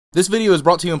This video is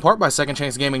brought to you in part by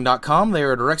SecondChanceGaming.com. They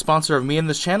are a direct sponsor of me and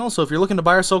this channel, so if you're looking to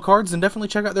buy or sell cards, then definitely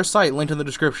check out their site, linked in the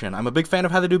description. I'm a big fan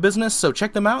of how they do business, so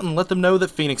check them out and let them know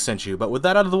that Phoenix sent you. But with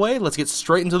that out of the way, let's get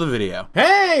straight into the video.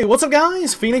 Hey, what's up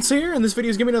guys? Phoenix here, and this video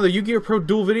is giving me another YGOpro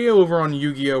duel video over on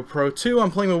YGOpro2.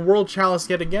 I'm playing with World Chalice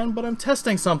yet again, but I'm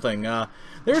testing something. There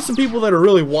are some people that are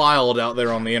really wild out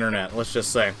there on the internet, let's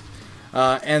just say.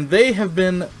 And they have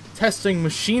been testing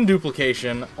machine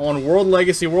duplication on World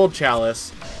Legacy World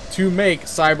Chalice to make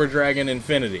Cyber Dragon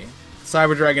Infinity.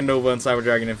 Cyber Dragon Nova and Cyber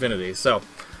Dragon Infinity. So,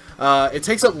 it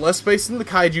takes up less space than the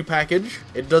Kaiju package.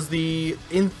 It does the,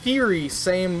 in theory,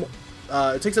 same...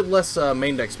 it takes up less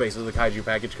main deck space as the Kaiju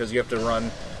package because you have to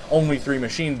run only 3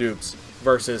 machine dupes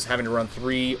versus having to run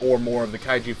 3 or more of the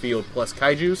Kaiju field plus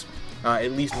Kaijus.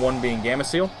 At least one being Gamma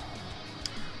Seal.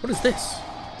 What is this?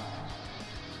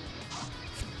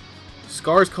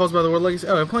 Scars caused by the World Legacy...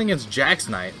 Oh, I'm playing against Jax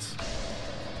Knights.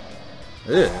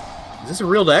 Ugh. Is this a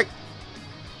real deck?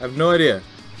 I have no idea.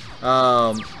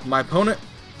 My opponent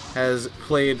has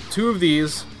played 2 of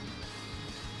these.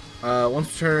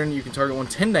 Once per turn, you can target one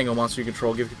 10-dangle monster you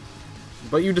control.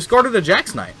 But you discarded a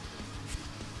Jax Knight.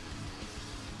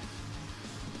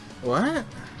 What?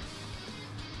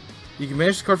 You can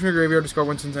banish the card from your graveyard, discard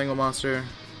one 10-dangle monster.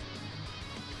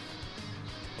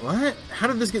 What? How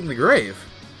did this get in the grave?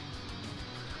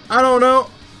 I don't know.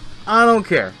 I don't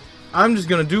care. I'm just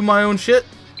gonna do my own shit,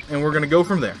 and we're gonna go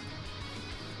from there.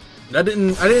 I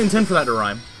didn't intend for that to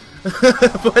rhyme,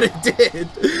 but it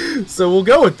did. So we'll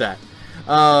go with that.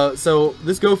 So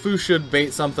this Gofu should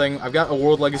bait something. I've got a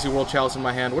World Legacy World Chalice in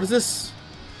my hand. What is this?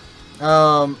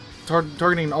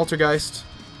 Targeting an Altergeist.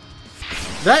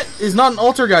 That is not an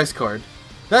Altergeist card.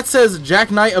 That says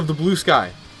Jack Knight of the Blue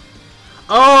Sky.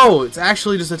 Oh, it's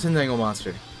actually just a 10-dangle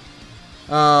monster.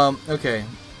 Okay.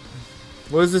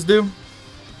 What does this do?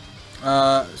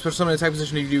 Special summon attack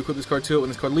position, if you equip this card to it. When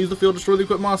this card leaves the field, destroy the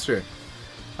equipped monster.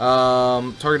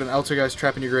 Target an Altergeist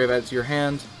trap in your grave, add it to your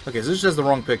hand. Okay, so this just has the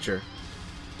wrong picture.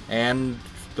 And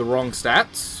the wrong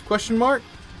stats? Question mark?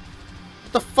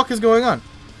 What the fuck is going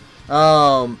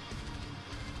on?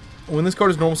 When this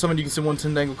card is normal summoned, you can send one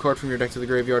 10-dangle card from your deck to the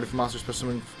graveyard. If a monster is special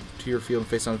summoned to your field and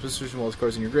face down its position while this card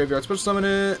is in your graveyard, special summon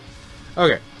it.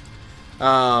 Okay.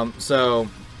 So...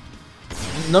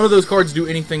 none of those cards do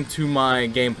anything to my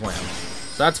game plan,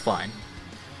 so that's fine.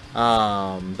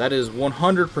 That is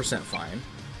 100% fine.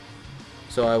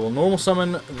 So I will normal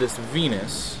summon this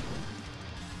Venus,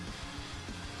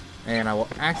 and I will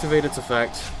activate its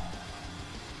effect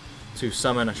to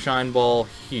summon a Shine Ball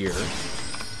here.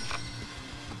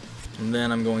 And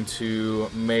then I'm going to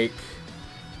make...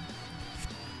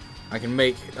 I can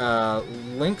make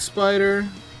Link Spider...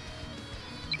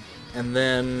 And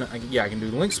then, yeah, I can do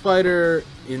Link Spider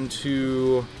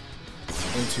into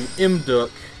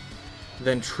Imduk,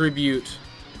 then Tribute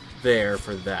there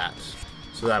for that.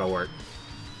 So that'll work.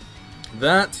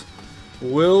 That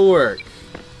will work.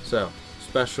 So,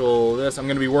 special this. I'm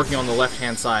going to be working on the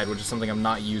left-hand side, which is something I'm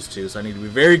not used to, so I need to be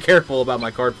very careful about my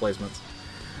card placements.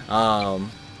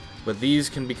 But these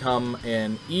can become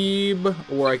an Ebe,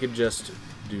 or I could just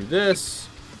do this.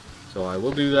 So I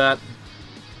will do that.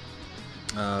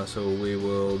 So we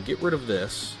will get rid of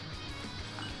this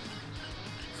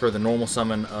for the normal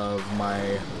summon of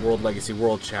my World Legacy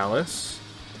World Chalice.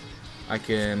 I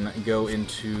can go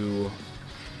into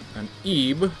an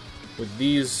Ebe with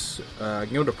these, I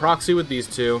can go into Proxy with these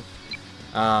 2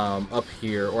 up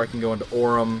here, or I can go into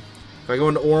Aurum. If I go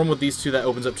into Aurum with these 2, that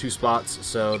opens up 2 spots,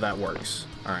 so that works.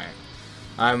 Alright.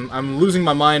 I'm losing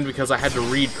my mind because I had to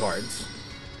read cards.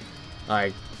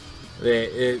 Like,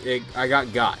 I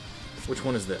got. Which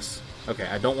one is this? Okay,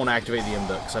 I don't want to activate the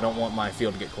Imduk because I don't want my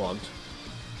field to get clogged.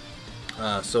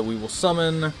 So we will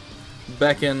summon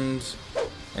Beckoned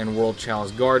and World Chalice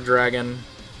Guard Dragon.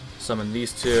 Summon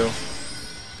these 2.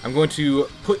 I'm going to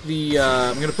put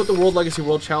the World Legacy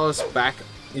World Chalice back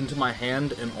into my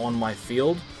hand and on my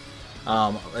field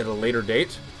at a later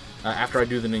date after I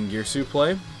do the Ningirsu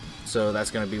play. So that's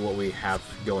going to be what we have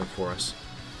going for us.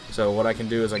 So what I can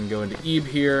do is I can go into Ebe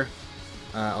here.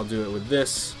 I'll do it with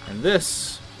this and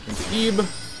this into Ebe.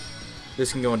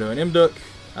 This can go into an Imduk.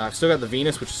 I've still got the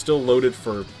Venus, which is still loaded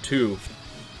for 2.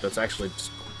 That's actually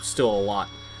still a lot.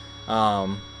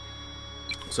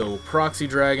 So Proxy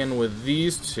Dragon with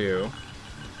these 2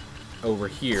 over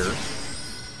here.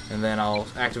 And then I'll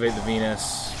activate the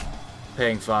Venus,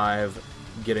 paying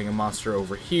 5, getting a monster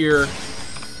over here,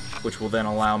 which will then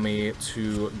allow me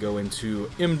to go into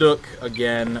Imduk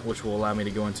again, which will allow me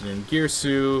to go into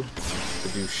Ningirsu to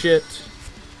do shit.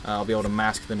 I'll be able to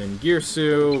mask the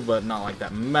Ningirsu, but not like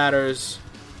that matters.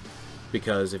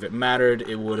 because if it mattered,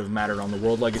 it would have mattered on the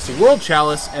World Legacy World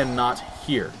Chalice and not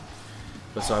here.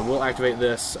 But so I will activate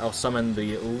this. I'll summon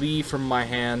the Lee from my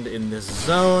hand in this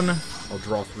zone. I'll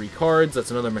draw 3 cards.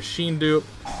 That's another machine dupe.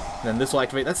 And then this will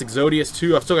activate. That's Exodius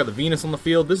too. I've still got the Venus on the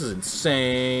field. This is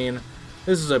insane.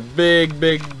 This is a big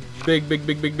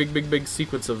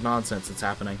sequence of nonsense that's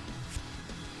happening.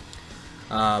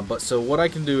 But so what I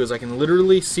can do is I can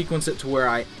literally sequence it to where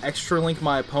I extra link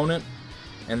my opponent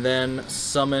and then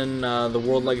summon the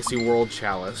World Legacy World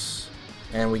Chalice.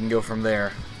 And we can go from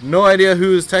there. No idea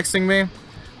who is texting me,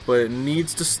 but it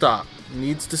needs to stop.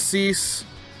 Needs to cease.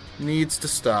 Needs to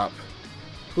stop.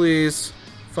 Please,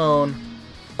 phone,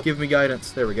 give me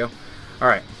guidance. There we go.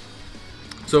 Alright.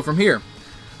 So from here,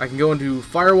 I can go into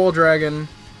Firewall Dragon.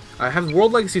 I have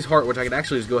World Legacy's Heart, which I can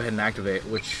actually just go ahead and activate,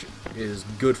 which is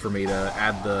good for me to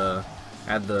add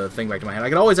the thing back to my hand. I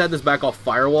can always add this back off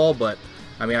Firewall, but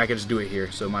I mean I can just do it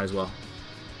here, so might as well.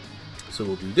 So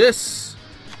we'll do this,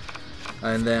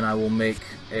 and then I will make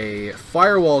a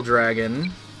Firewall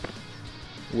Dragon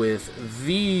with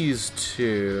these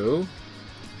 2.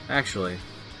 Actually,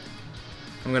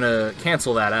 I'm gonna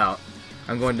cancel that out.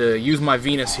 I'm going to use my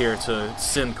Venus here to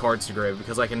send cards to grave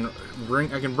because I can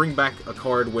bring back a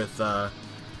card with I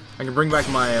can bring back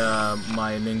my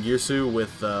my Ningirsu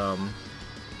with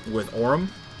Aurum,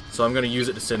 so I'm going to use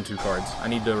it to send 2 cards. I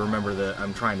need to remember that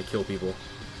I'm trying to kill people.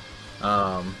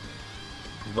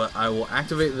 But I will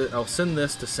activate the. I'll send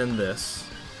this to send this,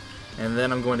 and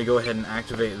then I'm going to go ahead and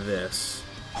activate this,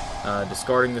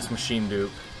 discarding this machine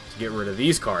dupe to get rid of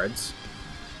these cards.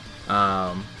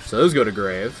 So those go to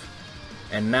grave.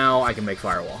 And now I can make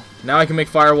Firewall. Now I can make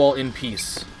Firewall in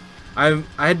peace. I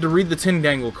had to read the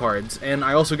Tindangle cards, and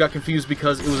I also got confused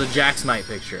because it was a Jax Knight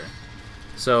picture.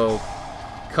 So,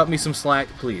 cut me some slack,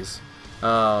 please.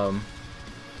 So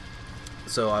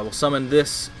I will summon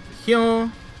this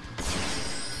here,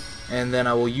 and then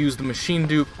I will use the machine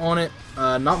dupe on it.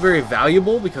 Not very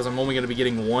valuable because I'm only going to be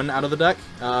getting 1 out of the deck,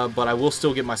 but I will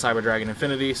still get my Cyber Dragon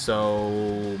Infinity,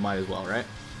 so might as well, right?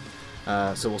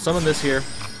 So we'll summon this here.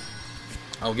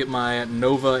 I'll get my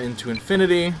Nova into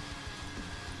Infinity,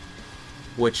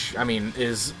 which, I mean,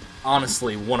 is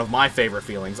honestly one of my favorite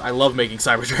feelings. I love making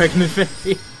Cyber Dragon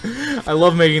Infinity. I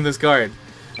love making this card.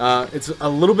 It's a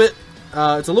little bit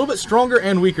stronger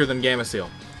and weaker than Gamma Seal,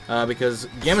 because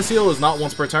Gamma Seal is not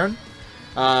once per turn,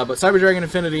 but Cyber Dragon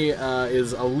Infinity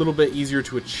is a little bit easier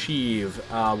to achieve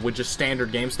with just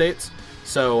standard game states.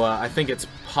 So I think it's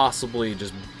possibly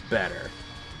just better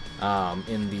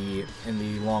in the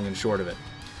long and short of it.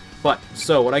 But,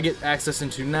 so, what I get access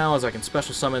into now is I can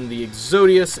special summon the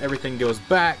Exodius, everything goes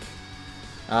back.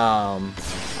 I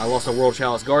lost a World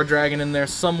Chalice Guard Dragon in there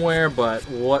somewhere, but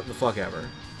what the fuck ever.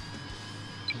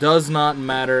 Does not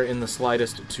matter in the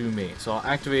slightest to me. So I'll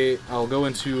activate, I'll go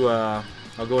into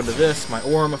this. My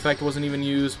Aurum effect wasn't even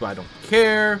used, but I don't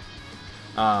care.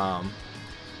 I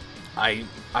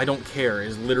don't care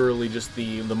is literally just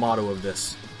the motto of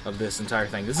this entire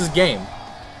thing. This is game.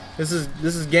 This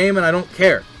is game, and I don't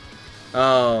care.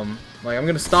 Like, I'm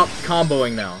gonna stop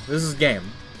comboing now. This is game.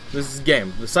 This is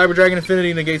game. The Cyber Dragon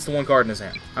Infinity negates the 1 card in his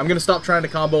hand. I'm gonna stop trying to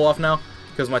combo off now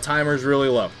because my timer is really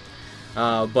low.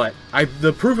 But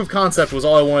the proof of concept was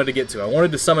all I wanted to get to. I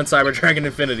wanted to summon Cyber Dragon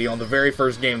Infinity on the very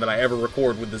first game that I ever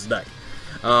record with this deck,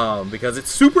 because it's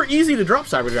super easy to drop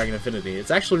Cyber Dragon Infinity. It's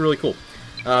actually really cool,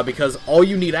 because all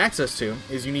you need access to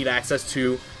is you need access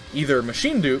to either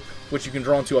Machine Dupe, which you can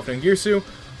draw into off Ningirsu,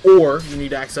 or you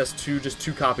need access to just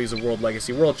 2 copies of World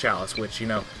Legacy World Chalice, which, you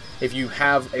know, if you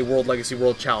have a World Legacy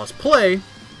World Chalice play,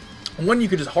 1, you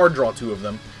could just hard draw 2 of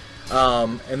them,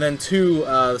 and then 2,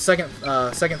 the second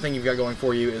thing you've got going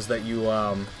for you is that you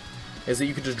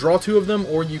could just draw 2 of them,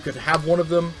 or you could have 1 of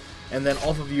them, and then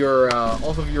off of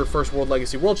your first World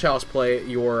Legacy World Chalice play,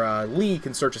 your Lee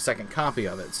can search a second copy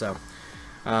of it. So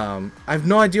I have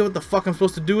no idea what the fuck I'm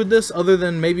supposed to do with this, other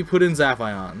than maybe put in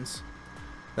Zaphions.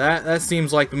 That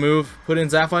seems like the move. Put in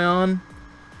Zaphion.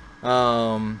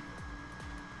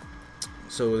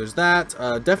 So there's that.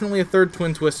 Definitely a 3rd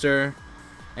Twin Twister.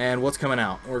 And what's coming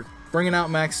out? We're bringing out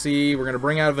Max C. We're going to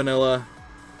bring out Vanilla.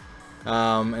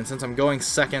 And since I'm going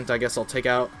second, I guess I'll take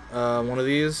out one of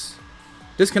these.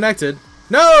 Disconnected.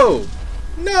 No!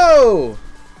 No!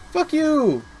 Fuck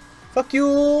you! Fuck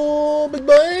you, big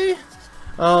boy!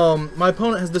 My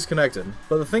opponent has disconnected.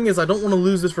 But the thing is, I don't want to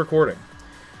lose this recording.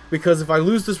 Because if I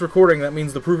lose this recording, that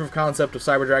means the proof of concept of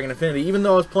Cyber Dragon Infinity, even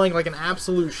though I was playing like an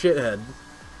absolute shithead,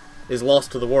 is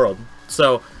lost to the world.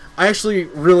 So, I actually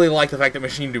really like the fact that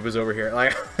Machine Dupe is over here.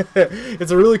 Like,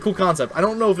 it's a really cool concept. I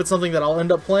don't know if it's something that I'll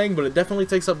end up playing, but it definitely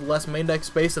takes up less main deck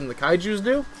space than the Kaijus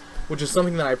do, which is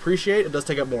something that I appreciate. It does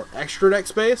take up more extra deck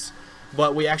space,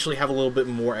 but we actually have a little bit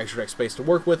more extra deck space to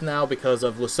work with now because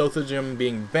of Lysothagem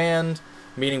being banned,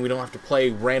 meaning we don't have to play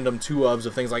random 2-ofs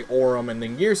of things like Aurum and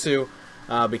Ningirsu,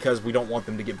 because we don't want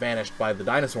them to get banished by the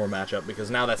dinosaur matchup, because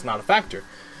now that's not a factor.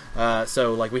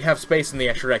 So, like, we have space in the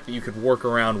extra deck that you could work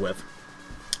around with.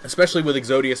 Especially with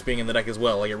Exodius being in the deck as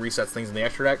well, like it resets things in the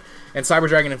extra deck. And Cyber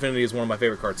Dragon Infinity is one of my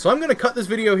favorite cards. So I'm going to cut this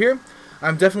video here.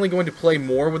 I'm definitely going to play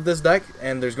more with this deck,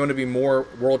 and there's going to be more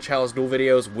World Chalice duel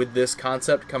videos with this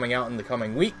concept coming out in the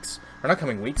coming weeks. Or not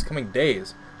coming weeks, coming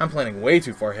days. I'm planning way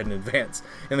too far ahead in advance.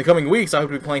 In the coming weeks, I hope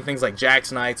to be playing things like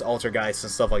Jax Knights, Altergeists,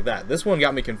 and stuff like that. This one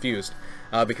got me confused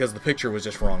because the picture was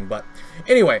just wrong. But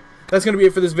anyway, that's going to be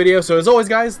it for this video. So as always,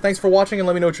 guys, thanks for watching, and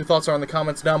let me know what your thoughts are in the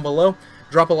comments down below.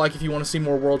 Drop a like if you want to see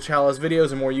more World Chalice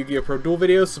videos and more Yu-Gi-Oh! Pro Duel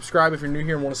videos. Subscribe if you're new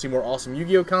here and want to see more awesome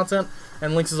Yu-Gi-Oh! Content.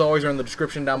 And links, as always, are in the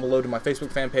description down below to my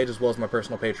Facebook fan page as well as my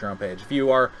personal Patreon page. If you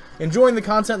are enjoying the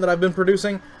content that I've been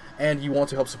producing and you want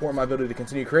to help support my ability to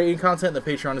continue creating content, then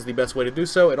Patreon is the best way to do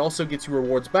so. It also gets you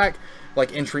rewards back,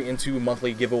 like entry into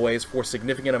monthly giveaways for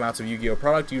significant amounts of Yu-Gi-Oh!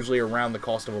 Product, usually around the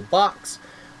cost of a box,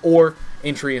 or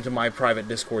entry into my private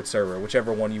Discord server,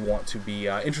 whichever one you want to be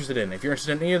interested in. If you're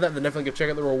interested in any of that, then definitely go check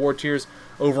out the reward tiers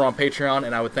over on Patreon,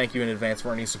 and I would thank you in advance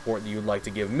for any support that you would like to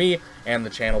give me and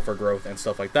the channel for growth and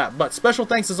stuff like that. But special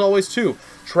thanks as always to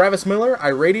Travis Miller,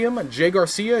 Iradium, Jay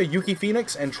Garcia, Yuki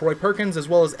Phoenix, and Troy Perkins, as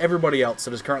well as everybody else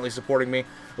that is currently supporting me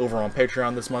over on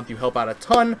Patreon this month. You help out a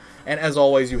ton, and as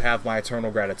always, you have my eternal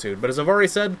gratitude. But as I've already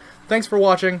said, thanks for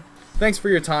watching, thanks for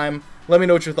your time. Let me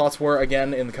know what your thoughts were,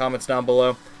 again, in the comments down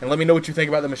below. And let me know what you think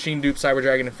about the Machine Dupe Cyber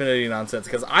Dragon Infinity nonsense,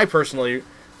 because I personally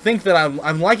think that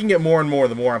I'm liking it more and more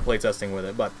the more I'm playtesting with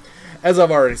it. But, as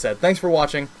I've already said, thanks for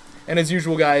watching. And as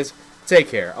usual, guys, take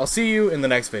care. I'll see you in the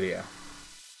next video.